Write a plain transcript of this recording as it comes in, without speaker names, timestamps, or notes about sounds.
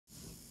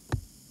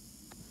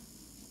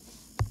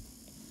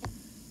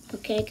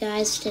Okay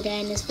guys,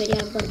 today in this video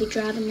I'm going to be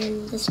driving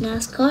in this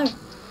nice car. If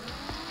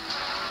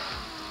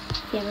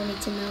you ever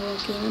need to know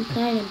what game I'm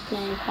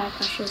playing Car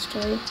Crash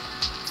Story.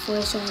 Before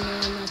I know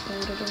I'm not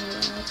bothered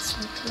anywhere else,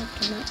 I'm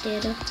collecting that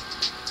data.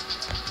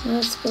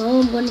 Let's go.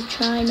 I'm going to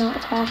try not to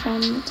crash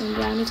on and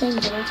do anything,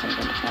 but also I'm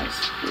going to try to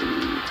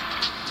speed.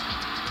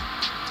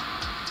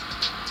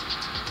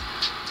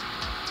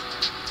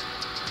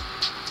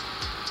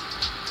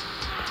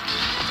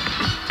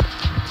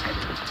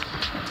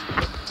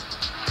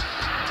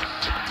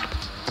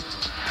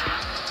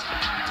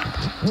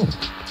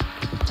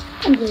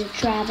 I'm good at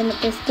driving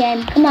at this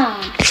game. Come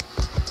on.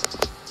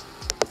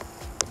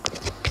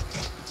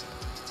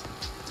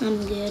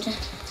 I'm good.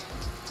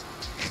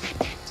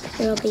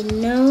 There'll be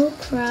no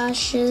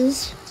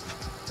crashes.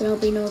 There'll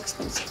be no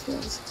expensive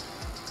fuels.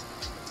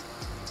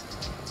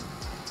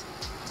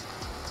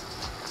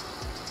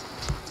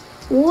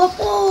 Whoop!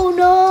 Oh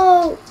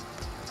no!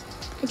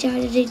 I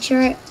tried to do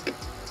trick.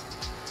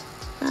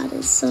 That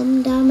is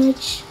some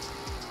damage.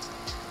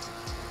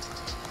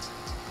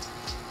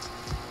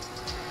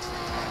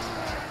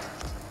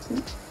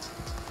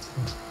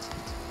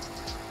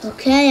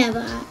 Okay,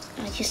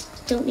 I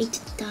just don't need to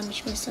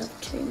damage myself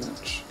too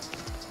much.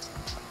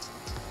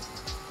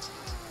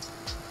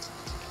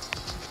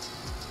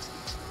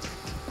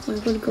 I'm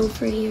gonna go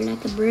for here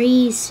like a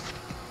breeze.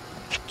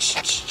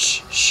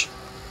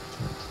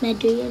 I'm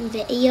doing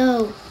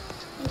video.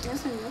 It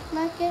doesn't look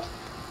like it.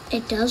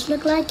 It does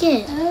look like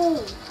it.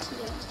 Oh,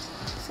 yeah.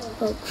 So,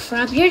 oh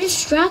crap! You're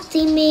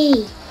distracting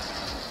me.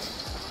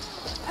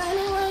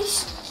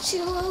 anyways,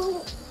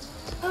 so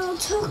I'll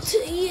talk to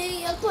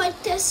you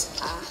about this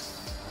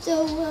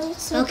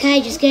afterwards.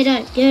 Okay, just get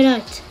out. Get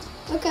out.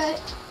 Okay,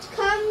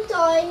 calm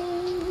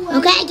down.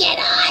 Okay, get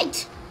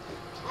out.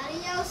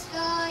 Adios,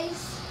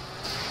 guys.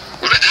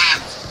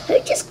 Who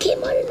just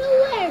came out of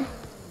nowhere?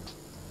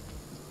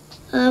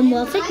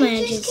 Well, I think my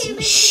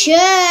engine's...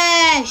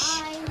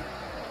 Shush!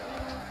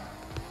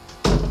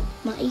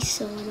 He's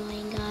so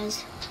annoying,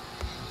 guys.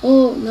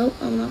 Oh, nope,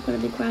 I'm not going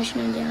to be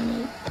crashing into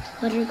any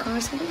other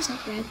cars. What is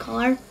that red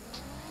car?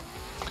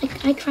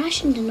 I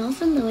crashed into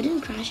nothing, though. I didn't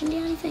crash into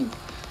anything.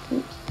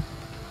 Oh.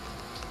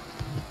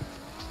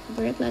 The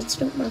brake lights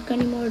don't work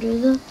anymore, do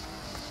they?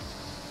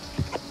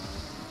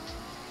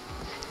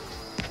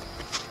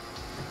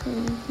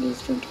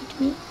 Please don't hit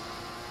me.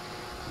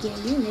 Yeah,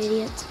 you're an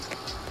idiot.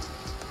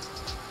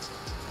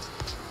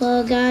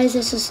 Well, guys,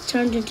 this has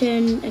turned into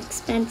an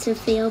expensive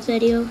fail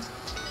video.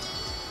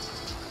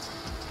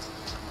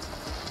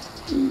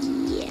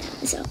 Yeah,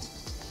 so.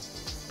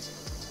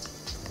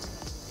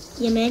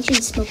 You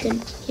mentioned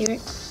smoking. Hear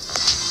it?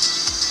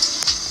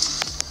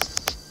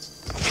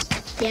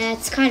 Yeah,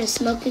 it's kind of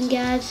smoking,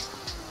 guys.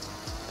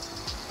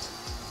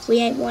 We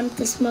ain't want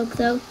the smoke,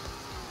 though.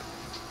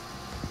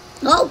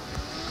 Oh!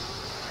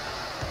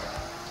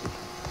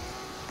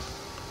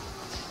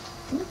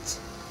 What?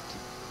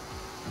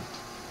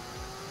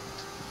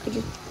 I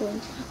just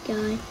blinked that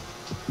guy.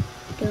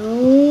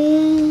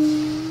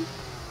 Don't.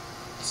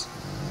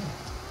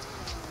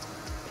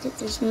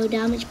 There's no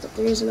damage, but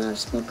there is a lot of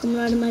smoke coming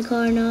out of my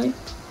car now. Look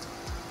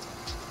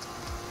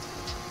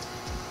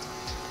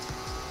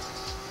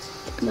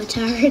at my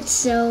tire, it's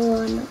so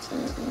like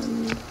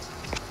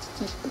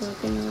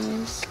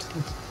organized.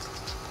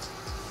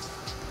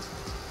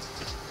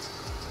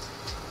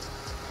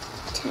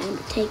 Time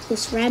to take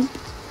this ramp.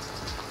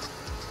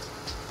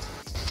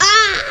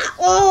 Ah!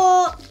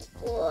 Oh!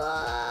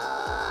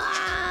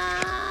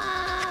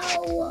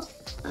 Wow!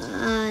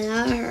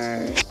 That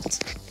hurt.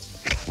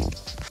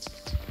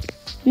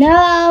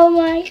 No,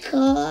 my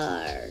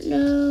car.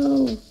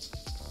 No.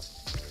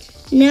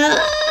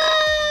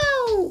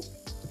 No!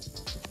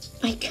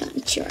 I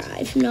can't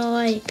drive.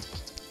 No.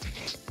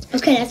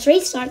 Okay, let's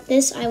restart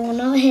this. I will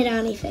not hit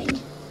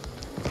anything.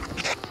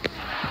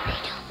 I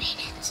don't mean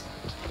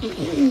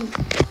it.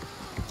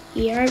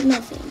 You heard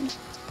nothing.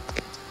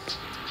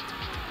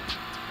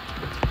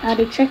 I'll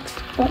do tricks,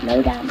 but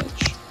no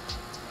damage.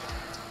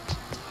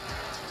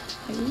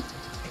 Ready?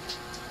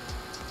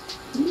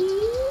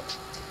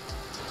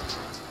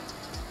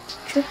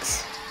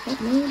 Tricks, but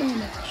no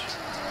damage.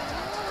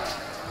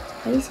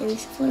 Are you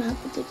serious? What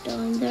happened to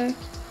down there?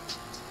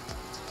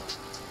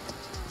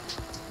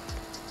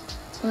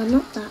 Well,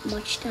 not that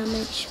much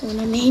damage. When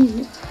I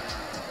mean,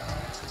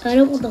 I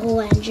don't want the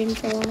whole engine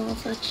falling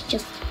off. That's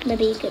just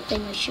maybe a good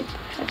thing. I should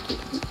try to keep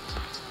it.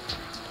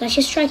 Let's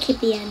just try to keep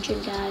the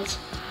engine, guys.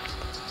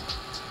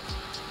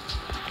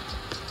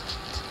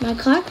 Now,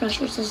 Car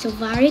Crushers is a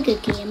very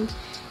good game.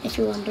 If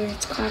you're wondering,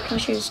 it's Car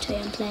Crushers 2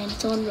 I'm playing.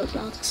 It's on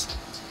Roblox.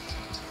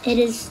 It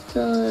is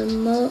the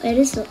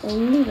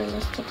only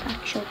realistic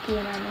actual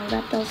game I know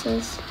that does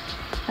this.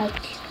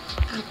 Like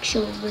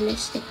actual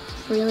realistic,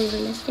 really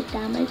realistic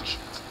damage.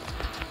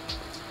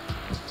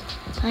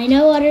 I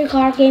know other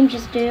car games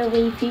just do a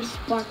wee few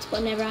sparks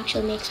but never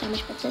actually makes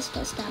damage, but this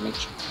does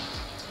damage.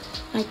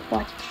 Like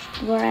watch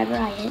wherever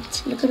I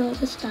hit. Look at all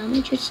this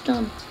damage it's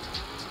done.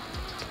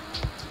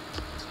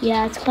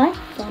 Yeah, it's quite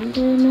fun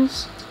doing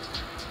this.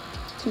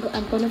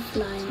 I'm gonna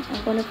fly.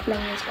 I'm gonna fly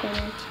in this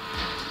corner.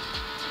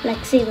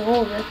 Like, see, the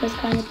whole roof is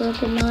kind of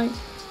broken now.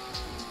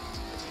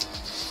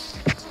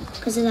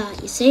 Because of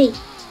that, you see.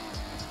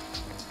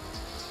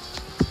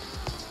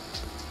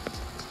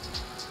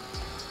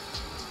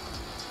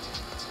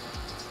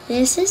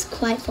 This is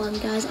quite fun,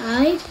 guys.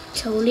 I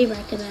totally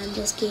recommend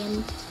this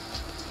game.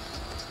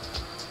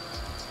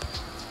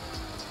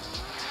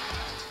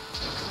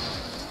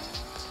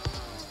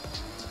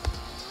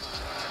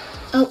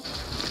 Oh.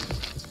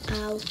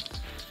 Ow.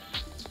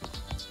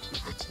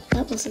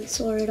 That wasn't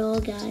sore at all,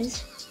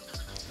 guys.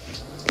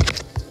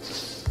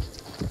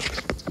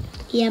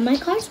 Yeah, my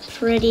car's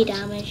pretty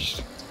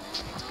damaged.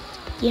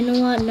 You know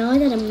what? Now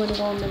that I'm going to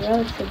go on the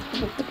road for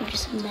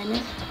just a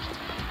minute,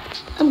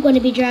 I'm going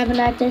to be driving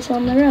like this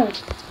on the road.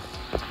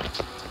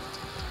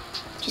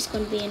 Just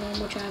going to be a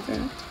normal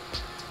driver.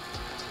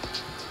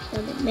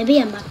 Or maybe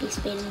I might be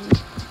speeding.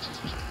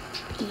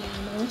 Yeah,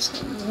 I'm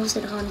almost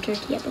at 100.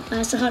 Yeah, we're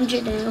past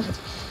 100 now.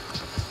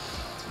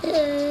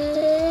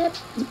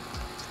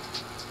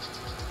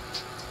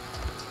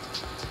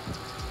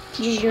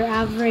 Just your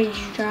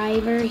average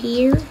driver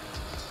here.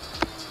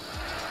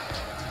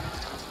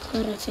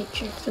 Got a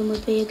picture of them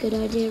would be a good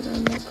idea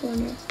around that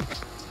corner.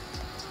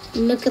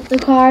 Look at the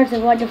cars,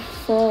 they're about to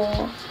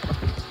fall.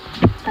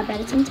 I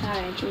bet it's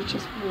entire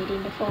just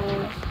waiting to fall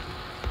off.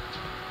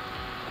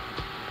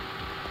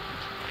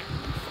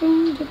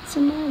 Thing gets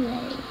in my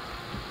way.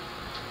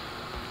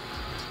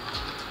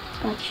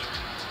 Watch.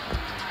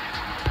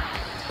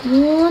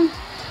 Come on.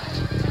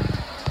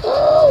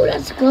 Oh,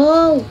 let's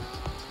go.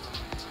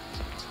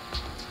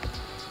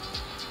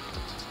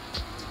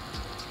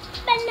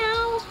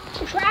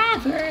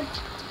 Driver.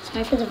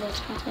 Sorry for the voice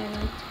crack there,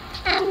 man.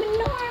 I'm a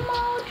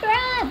normal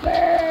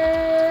driver.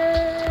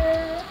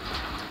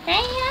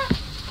 Yeah.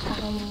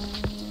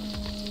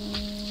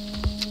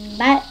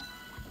 But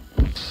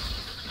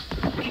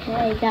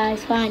okay,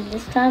 guys, fine.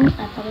 This time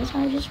I promise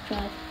I'll just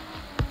drive.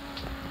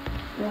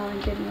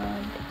 Round and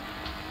round.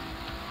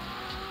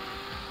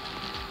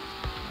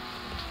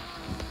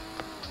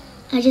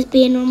 I just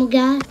be a normal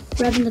guy,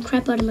 revving the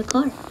crap out of my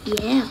car.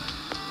 Yeah.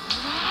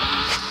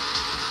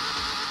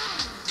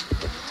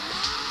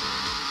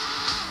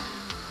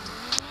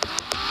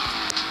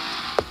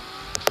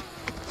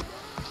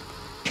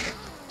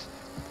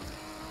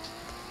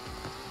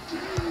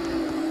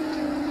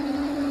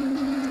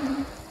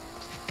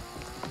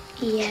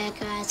 Yeah,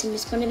 guys, I'm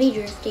just going to be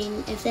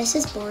drifting. If this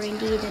is boring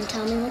to you, then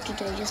tell me what to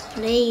do. Just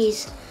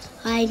please.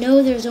 I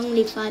know there's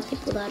only 5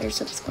 people that are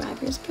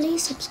subscribers.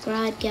 Please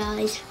subscribe,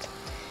 guys.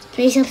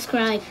 Please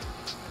subscribe.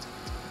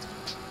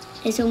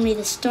 It's only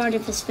the start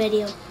of this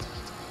video.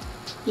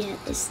 Yeah,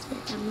 I'm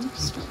not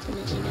stopping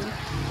it, you know.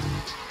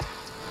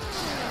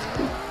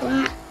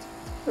 Wow.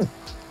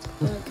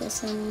 I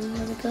guess I'm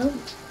going to go.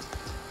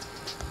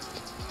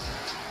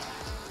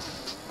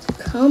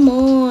 Come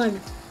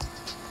on.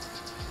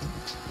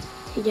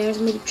 He dares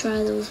me to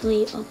try those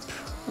way up,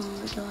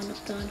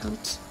 down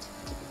humps.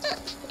 Down,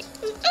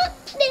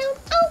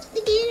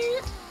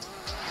 again.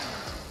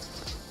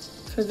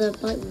 For the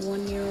like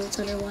 1-year-olds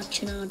that are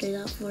watching, I'll do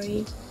that for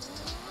you.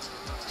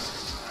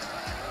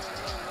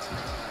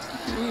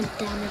 I am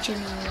damaging a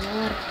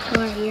lot of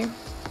car here.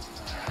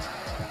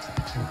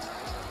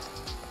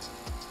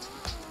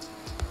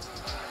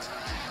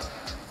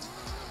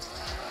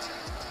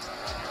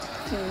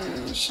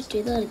 I should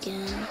do that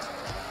again.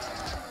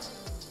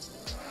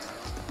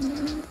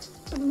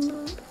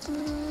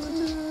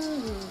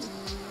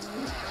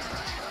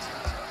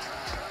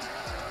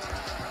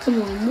 Come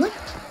on, what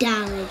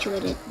damage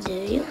would it do?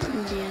 It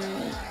wouldn't do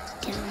any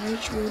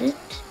damage, would it?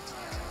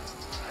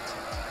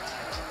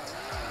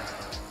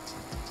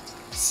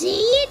 See,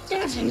 it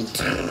doesn't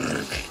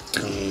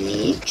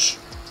damage.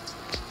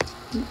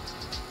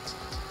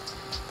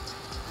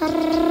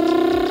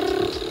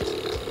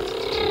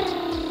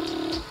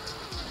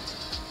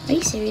 Are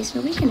you serious?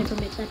 Nobody can ever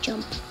make that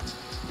jump.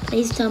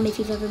 Please tell me if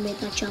you've ever made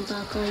that jump.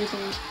 I'll call you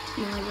back.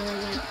 No, I really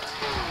won't.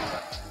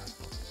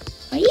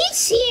 Are you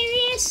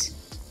serious?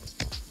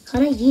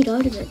 How'd I get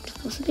out of it?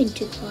 Must have been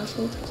too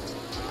powerful.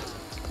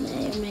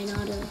 May or may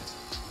not have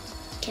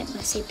kept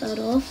my seatbelt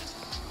off.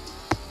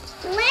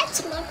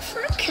 Let's look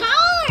for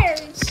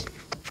cars!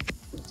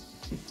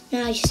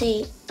 Now you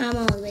see, I'm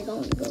only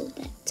going to go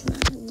back to my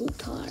good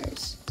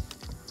cars.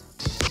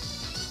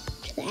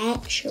 To the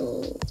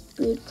actual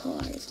good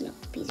cars, not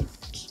the piece of.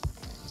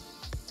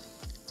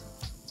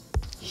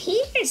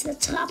 Here's the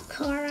top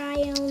car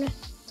I own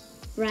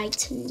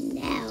right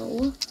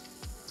now.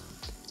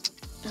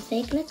 I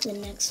think like the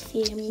next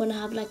few, I'm gonna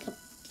have like a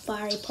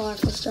very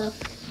powerful stuff.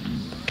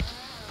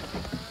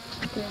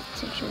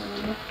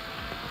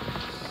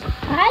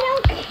 I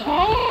don't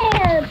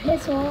care,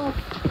 piss off.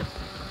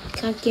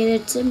 Can't get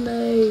it to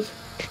move.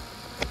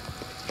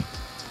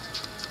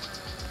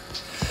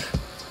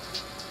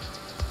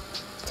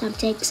 Time to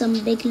take some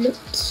big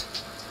loops.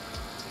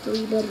 So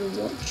you better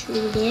watch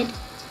your head.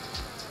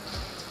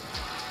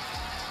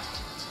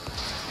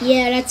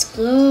 Yeah, let's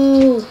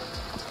go.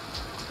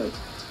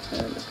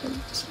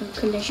 Some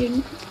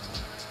collision.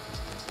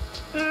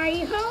 Are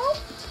you home?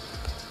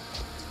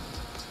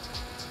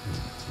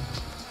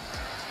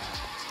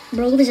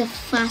 Bro, there's a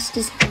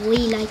fastest boy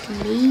like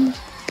me.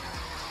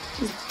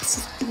 He's the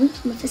fastest boy,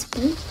 my fastest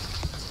boy.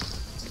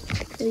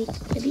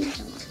 Maybe not.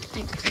 I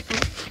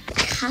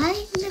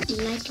kind of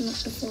liking up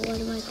the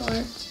forward of my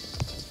car.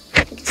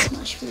 I can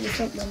smash through the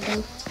front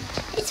window.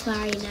 It's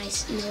very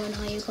nice knowing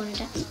how you're going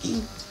to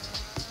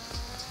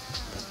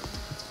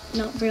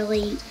not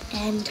really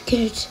end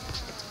good.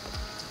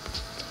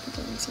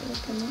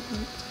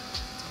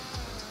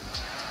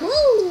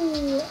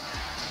 Woo!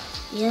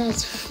 Yeah,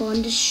 it's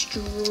fun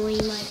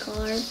destroying my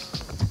car.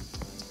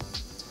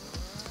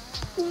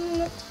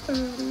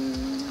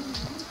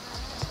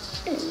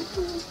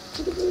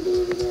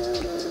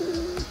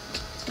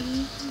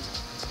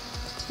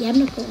 Yeah, I'm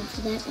not going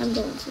for that. I'm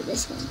going for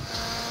this one.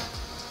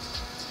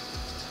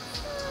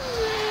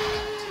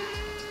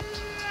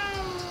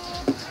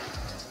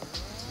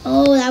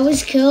 Oh, that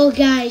was cool,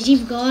 guys.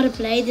 You've got to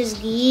play this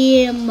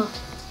game.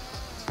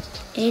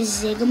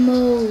 It's Zigga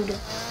mode.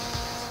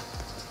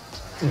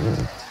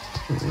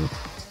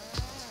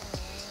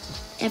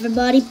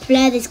 Everybody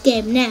play this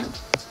game now.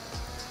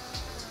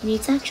 You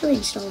need to actually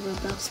install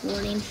Roblox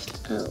warning.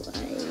 Oh,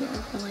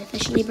 I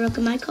officially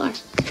broken my car.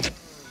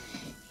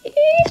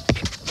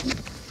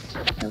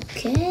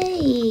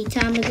 Okay,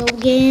 time to go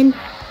again.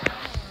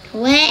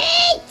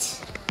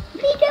 Wait!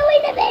 Me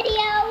doing a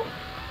video.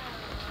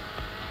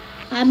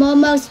 I'm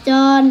almost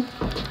done.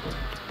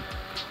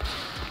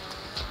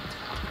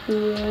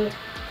 Yeah.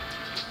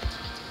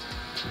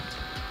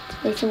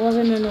 This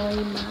wasn't an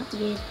annoying map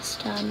yet this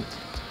time.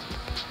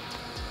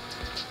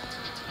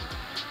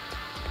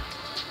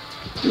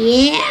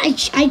 Yeah,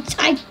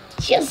 I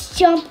just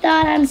jumped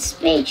out. I'm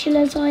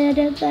speechless why I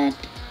did that.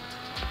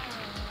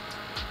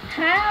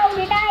 How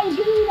did I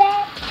do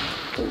that?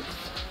 Oof,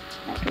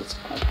 that was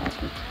quite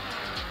hard.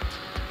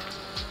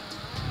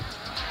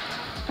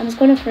 I'm just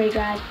going to free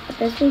drive, but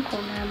this week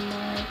on my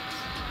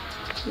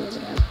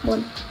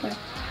one there.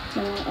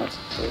 No, that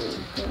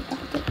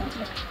did not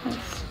look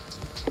nice.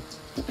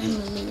 I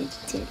mean, it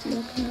did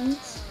look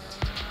nice.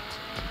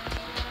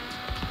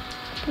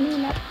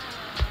 Clean up.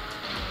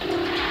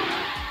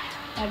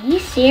 Are you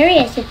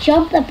serious? It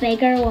jumped the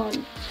bigger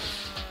one.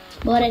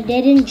 But it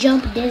didn't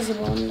jump this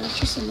one. That's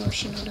just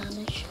emotional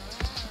damage.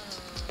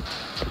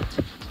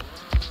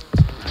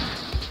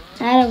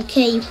 I don't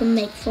care. You can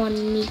make fun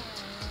of me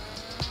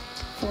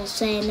for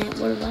saying that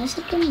word. Why is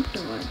it getting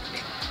dark?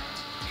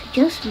 It's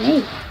just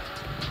me.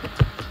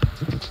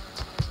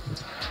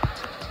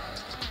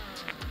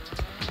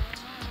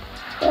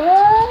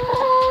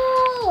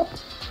 Oh!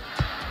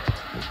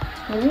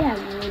 Maybe I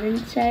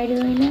wouldn't say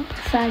doing that.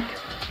 It's like,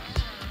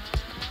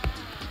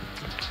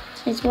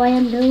 that's why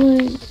I'm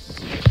doing,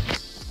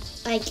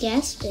 I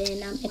guess, then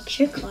makes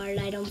your car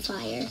light on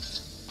fire.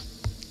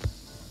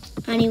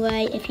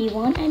 Anyway, if you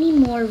want any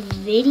more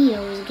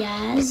videos,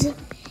 guys,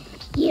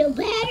 you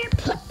better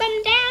put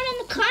them down in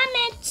the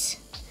comments,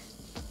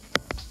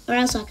 or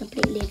else I'll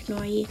completely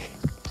ignore you.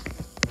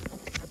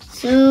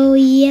 So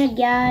yeah,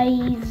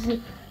 guys,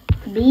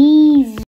 these